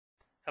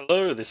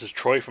Hello, this is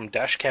Troy from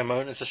Dashcam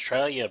Owners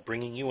Australia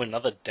bringing you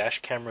another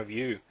Dashcam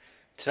review.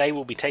 Today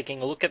we'll be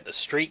taking a look at the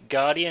Street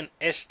Guardian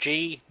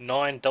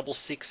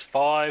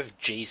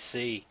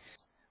SG9665GC.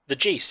 The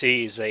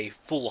GC is a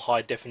full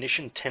high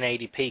definition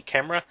 1080p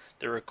camera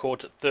that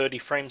records at 30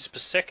 frames per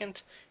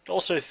second. It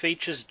also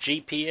features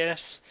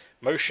GPS,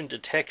 motion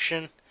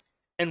detection,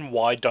 and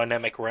wide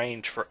dynamic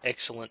range for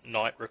excellent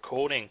night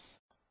recording.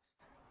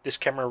 This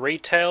camera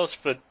retails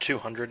for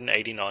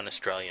 $289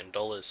 Australian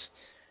dollars.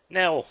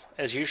 Now,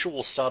 as usual,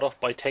 we'll start off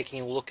by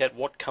taking a look at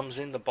what comes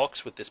in the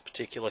box with this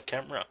particular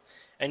camera.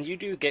 And you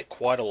do get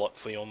quite a lot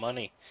for your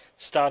money.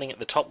 Starting at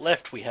the top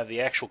left, we have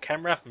the actual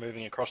camera.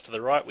 Moving across to the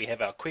right, we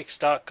have our quick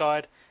start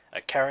guide,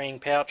 a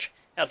carrying pouch,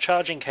 our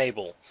charging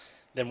cable.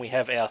 Then we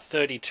have our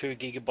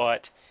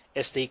 32GB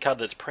SD card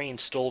that's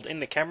pre-installed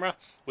in the camera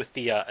with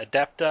the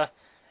adapter,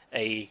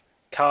 a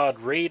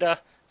card reader,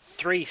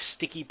 3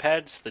 sticky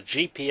pads, the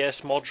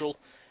GPS module,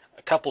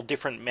 a couple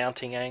different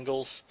mounting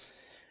angles,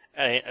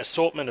 an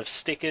assortment of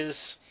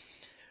stickers,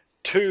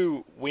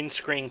 2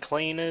 windscreen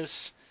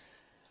cleaners,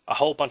 a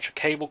whole bunch of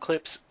cable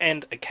clips,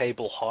 and a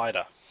cable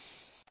hider.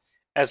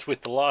 As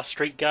with the last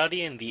Street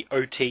Guardian, the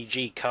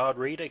OTG card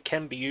reader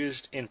can be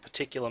used in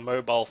particular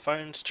mobile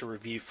phones to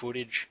review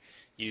footage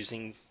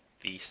using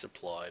the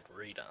supplied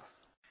reader.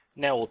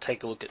 Now we'll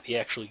take a look at the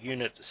actual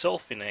unit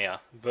itself in a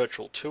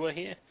virtual tour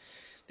here.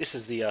 This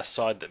is the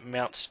side that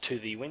mounts to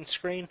the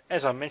windscreen.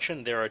 As I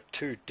mentioned, there are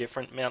 2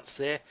 different mounts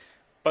there.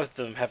 Both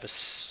of them have a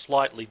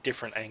slightly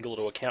different angle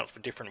to account for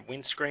different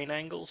windscreen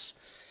angles.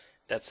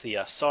 That's the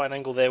side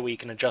angle there where you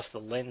can adjust the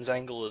lens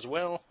angle as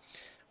well.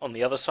 On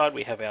the other side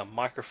we have our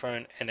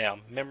microphone and our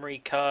memory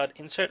card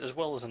insert, as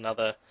well as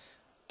another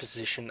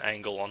position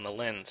angle on the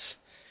lens.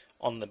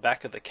 On the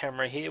back of the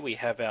camera here we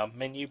have our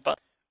menu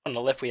button. On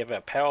the left we have our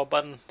power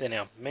button, then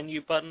our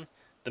menu button.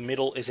 The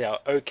middle is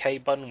our OK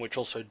button, which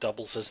also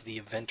doubles as the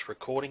event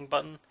recording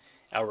button,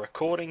 our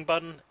recording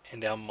button,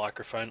 and our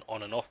microphone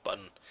on and off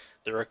button.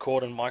 The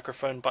record and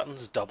microphone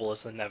buttons double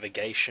as the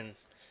navigation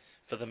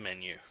for the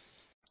menu.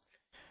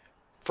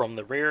 From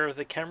the rear of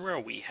the camera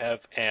we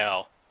have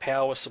our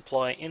power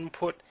supply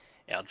input,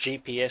 our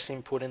GPS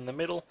input in the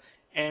middle,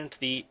 and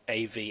the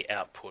AV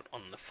output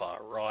on the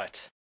far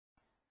right.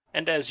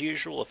 And as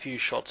usual, a few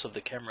shots of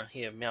the camera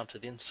here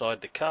mounted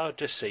inside the car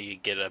just so you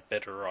get a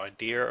better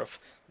idea of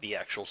the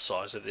actual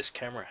size of this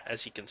camera.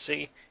 As you can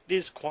see, it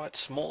is quite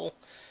small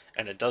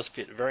and it does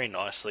fit very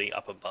nicely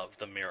up above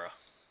the mirror.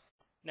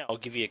 Now I'll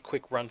give you a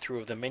quick run through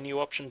of the menu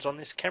options on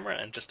this camera,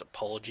 and just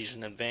apologies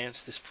in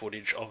advance, this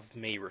footage of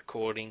me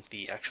recording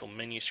the actual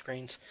menu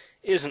screens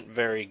isn't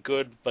very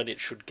good, but it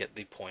should get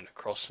the point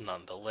across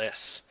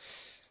nonetheless.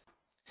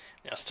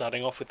 Now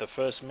starting off with the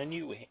first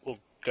menu, we'll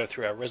go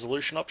through our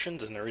resolution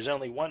options, and there is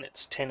only one.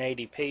 It's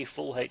 1080p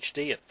Full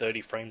HD at 30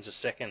 frames a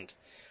second.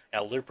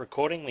 Our loop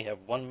recording, we have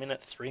 1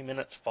 minute, 3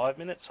 minutes, 5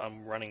 minutes.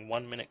 I'm running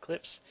 1 minute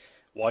clips.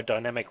 Wide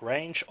dynamic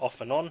range,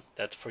 off and on,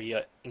 that's for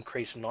your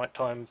increased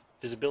nighttime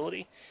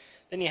visibility.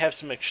 Then you have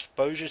some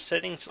exposure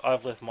settings.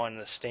 I've left mine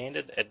as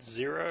standard at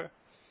 0.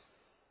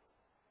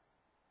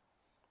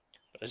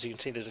 But as you can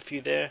see, there's a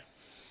few there.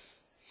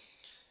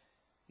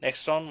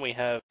 Next on, we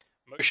have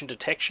motion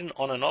detection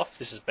on and off.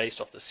 This is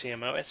based off the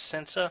CMOS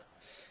sensor.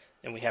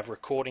 Then we have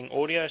recording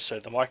audio, so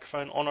the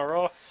microphone on or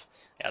off.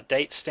 Our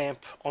date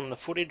stamp on the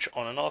footage,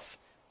 on and off.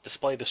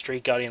 Display the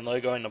Street Guardian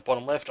logo in the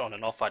bottom left, on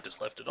and off, I just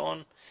left it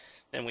on.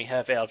 Then we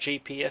have our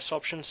GPS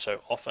options,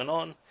 so off and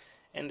on.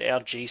 And our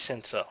G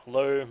sensor,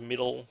 low,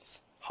 middle,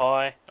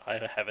 high, I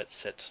have it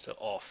set to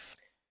off.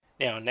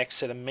 Now next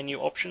set of menu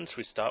options,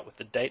 we start with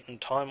the date and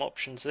time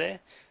options there.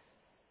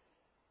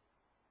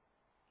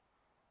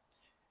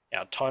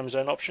 Our time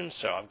zone options,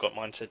 so I've got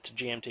mine set to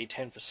GMT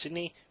 10 for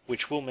Sydney,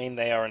 which will mean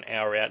they are an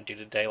hour out due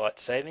to daylight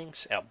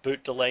savings. Our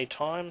boot delay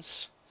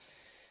times,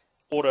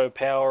 auto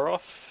power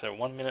off, so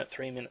 1 minute,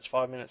 3 minutes,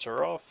 5 minutes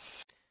are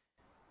off.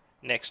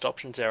 Next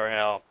options are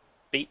our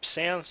beep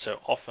sound,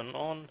 so off and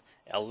on.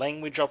 Our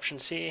language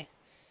options here.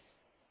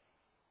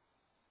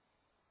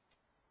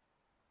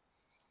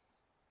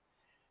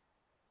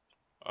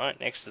 Alright,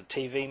 next the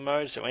TV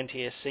mode, so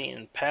NTSC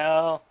and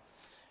PAL.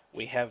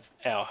 We have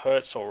our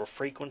hertz or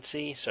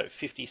frequency, so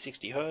 50,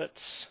 60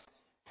 hertz.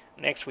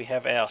 Next we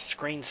have our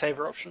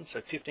screensaver option, so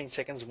 15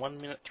 seconds,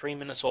 1 minute, 3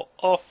 minutes or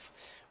off.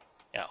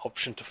 Our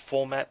option to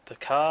format the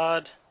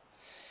card.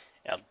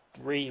 Our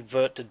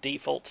revert to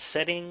default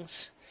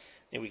settings.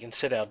 Then we can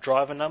set our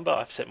driver number.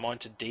 I've set mine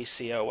to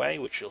DCOA,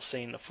 which you'll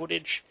see in the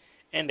footage,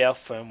 and our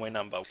firmware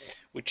number,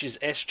 which is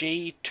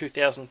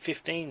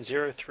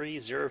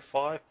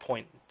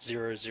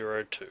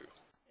SG2015-0305.002.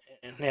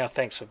 And now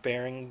thanks for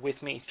bearing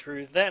with me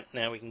through that.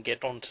 Now we can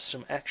get on to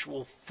some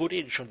actual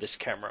footage of this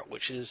camera,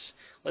 which is,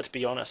 let's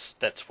be honest,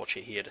 that's what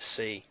you're here to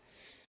see.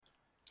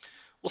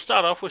 We'll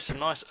start off with some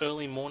nice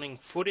early morning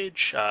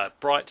footage.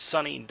 Bright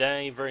sunny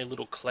day, very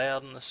little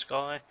cloud in the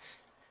sky.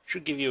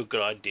 Should give you a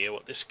good idea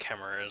what this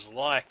camera is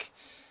like.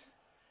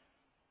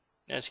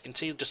 Now, as you can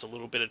see, just a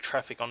little bit of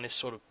traffic on this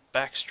sort of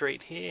back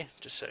street here,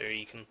 just so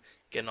you can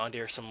get an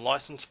idea of some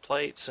license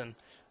plates and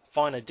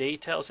finer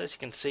details. As you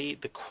can see,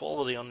 the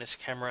quality on this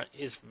camera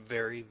is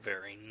very,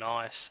 very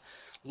nice.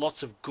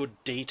 Lots of good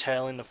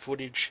detail in the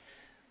footage.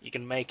 You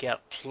can make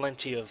out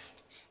plenty of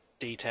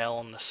detail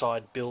on the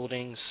side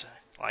buildings.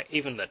 Like,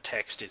 even the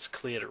text is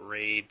clear to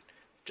read.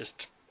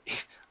 Just,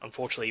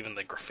 unfortunately, even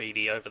the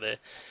graffiti over there.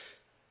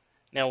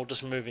 Now we'll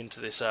just move into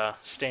this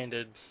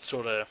standard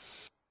sort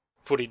of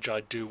footage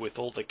I do with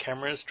all the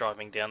cameras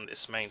driving down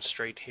this main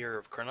street here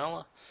of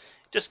Cronulla.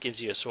 It just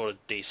gives you a sort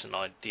of decent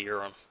idea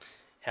on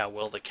how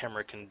well the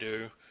camera can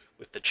do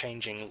with the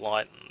changing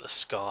light in the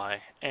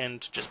sky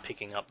and just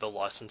picking up the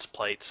license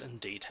plates and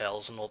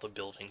details and all the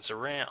buildings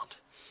around.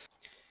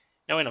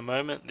 Now in a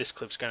moment this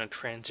clip's going to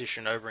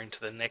transition over into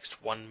the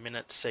next 1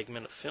 minute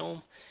segment of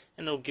film,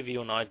 and it'll give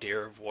you an idea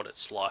of what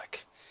it's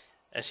like.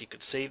 As you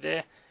could see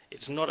there,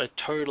 it's not a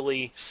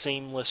totally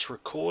seamless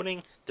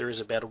recording. There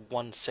is about a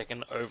 1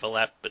 second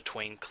overlap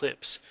between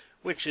clips,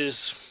 which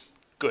is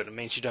good. It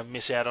means you don't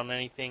miss out on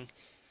anything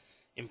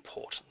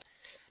important.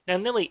 Now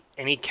nearly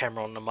any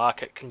camera on the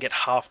market can get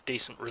half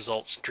decent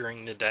results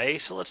during the day,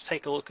 so let's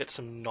take a look at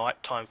some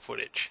nighttime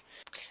footage.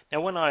 Now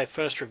when I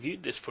first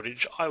reviewed this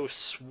footage, I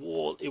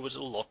swore it was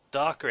a lot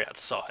darker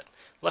outside.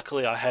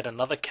 Luckily I had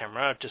another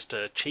camera, just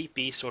a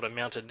cheapie, sort of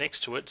mounted next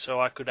to it, so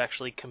I could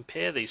actually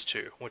compare these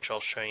two, which I'll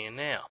show you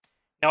now.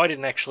 Now I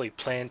didn't actually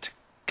plan to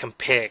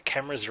compare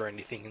cameras or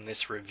anything in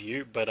this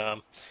review, but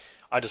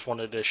I just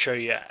wanted to show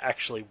you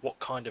actually what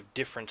kind of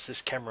difference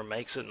this camera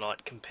makes at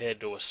night compared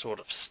to a sort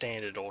of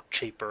standard or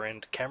cheaper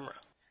end camera.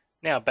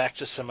 Now back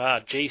to some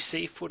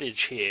GC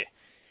footage here.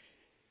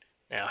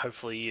 Now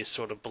hopefully you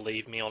sort of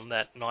believe me on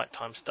that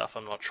nighttime stuff.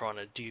 I'm not trying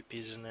to dupe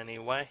you in any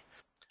way.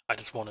 I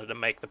just wanted to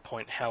make the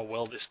point how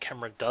well this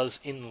camera does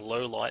in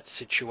low light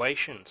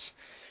situations.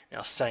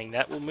 Now saying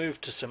that, we'll move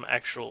to some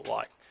actual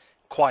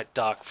quite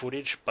dark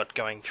footage, but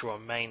going through a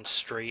main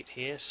street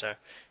here, so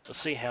you'll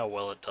see how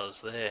well it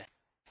does there.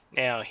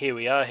 Now here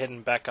we are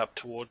heading back up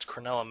towards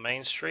Cronulla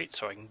Main Street,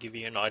 so I can give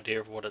you an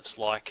idea of what it's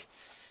like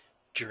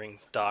during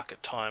darker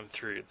time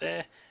through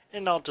there,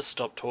 and I'll just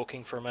stop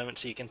talking for a moment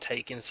so you can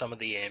take in some of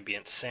the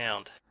ambient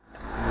sound.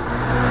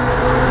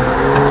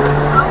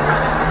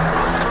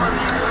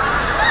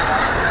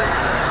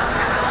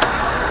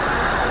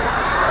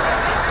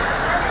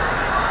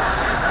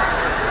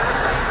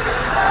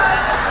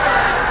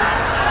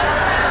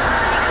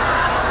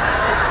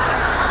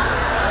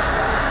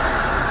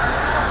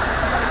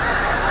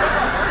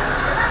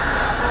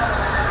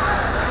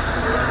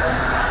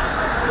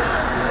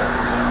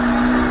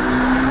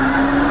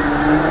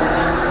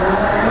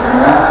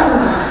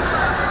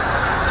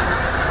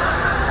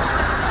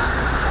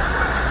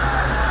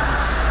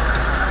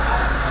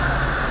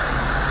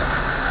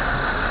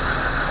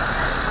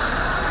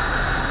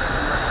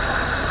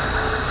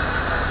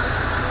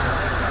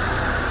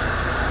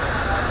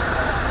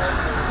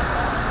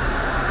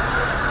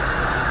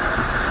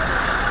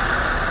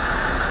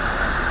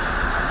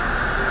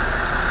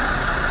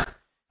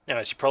 Now,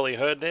 as you probably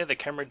heard there, the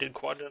camera did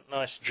quite a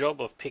nice job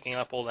of picking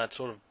up all that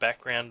sort of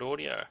background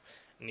audio.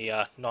 And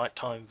the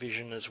nighttime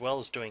vision as well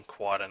is doing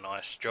quite a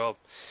nice job.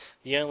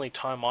 The only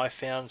time I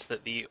found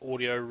that the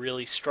audio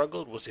really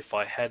struggled was if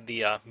I had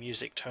the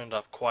music turned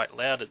up quite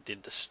loud. It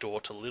did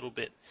distort a little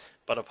bit.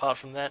 But apart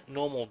from that,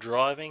 normal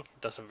driving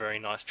does a very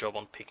nice job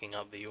on picking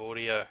up the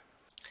audio.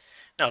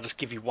 Now I'll just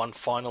give you one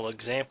final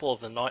example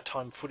of the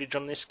nighttime footage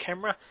on this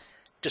camera.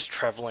 Just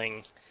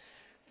travelling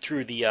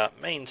through the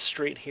main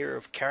street here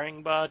of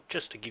Caringbah,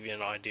 just to give you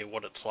an idea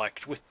what it's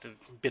like with the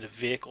bit of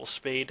vehicle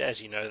speed.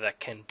 As you know,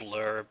 that can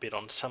blur a bit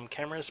on some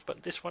cameras,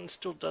 but this one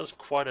still does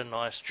quite a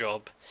nice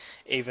job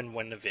even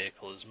when the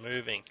vehicle is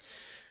moving.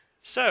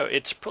 So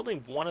it's probably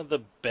one of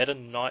the better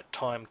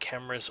nighttime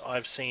cameras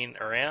I've seen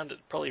around.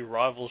 It probably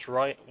rivals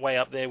way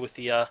up there with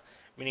the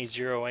Mini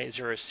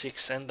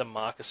 0806 and the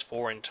Marcus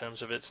 4 in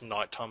terms of its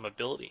nighttime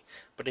ability,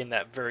 but in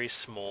that very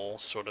small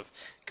sort of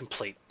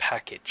complete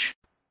package.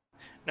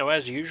 Now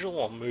as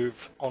usual, I'll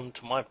move on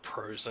to my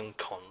pros and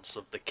cons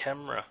of the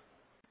camera.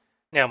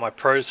 Now my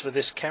pros for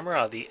this camera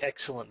are the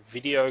excellent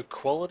video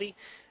quality,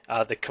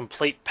 the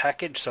complete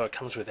package, so it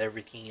comes with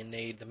everything you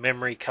need, the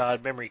memory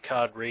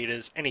card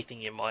readers, anything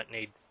you might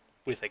need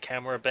with a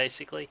camera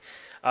basically.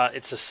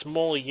 It's a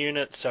small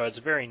unit, so it's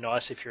very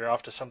nice if you're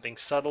after something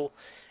subtle,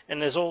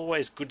 and there's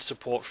always good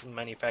support from the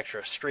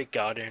manufacturer. Street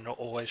Guardian are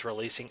always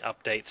releasing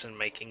updates and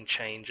making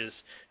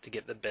changes to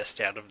get the best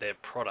out of their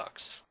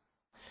products.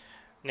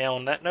 Now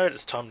on that note,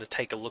 it's time to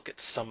take a look at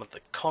some of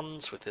the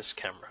cons with this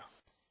camera.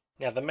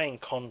 Now the main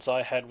cons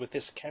I had with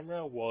this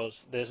camera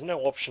was there's no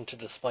option to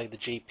display the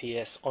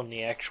GPS on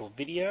the actual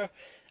video.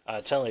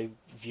 It's only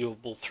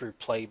viewable through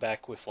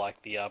playback with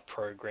like the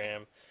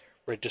program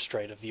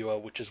registrator viewer,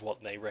 which is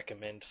what they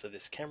recommend for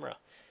this camera.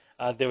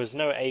 There was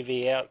no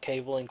AV out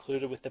cable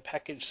included with the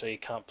package, so you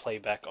can't play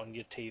back on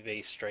your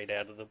TV straight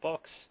out of the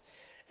box.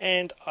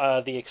 And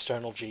the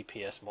external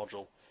GPS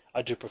module.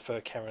 I do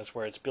prefer cameras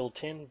where it's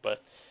built in,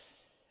 but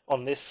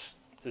on this,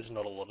 there's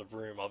not a lot of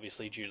room,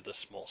 obviously, due to the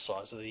small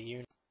size of the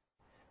unit.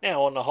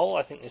 Now, on the whole,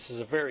 I think this is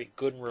a very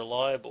good and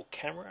reliable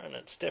camera, and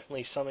it's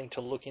definitely something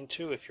to look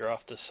into if you're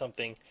after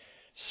something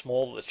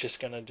small that's just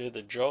going to do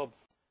the job.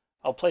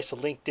 I'll place a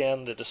link down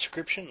in the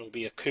description. It'll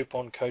be a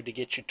coupon code to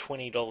get you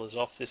 $20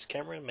 off this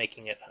camera,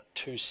 making it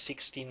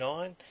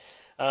 $269.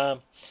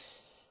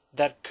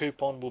 That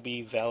coupon will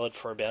be valid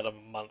for about a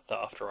month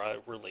after I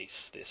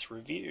release this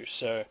review,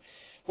 so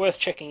worth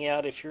checking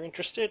out if you're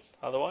interested.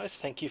 Otherwise,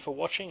 thank you for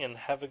watching and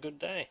have a good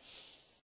day.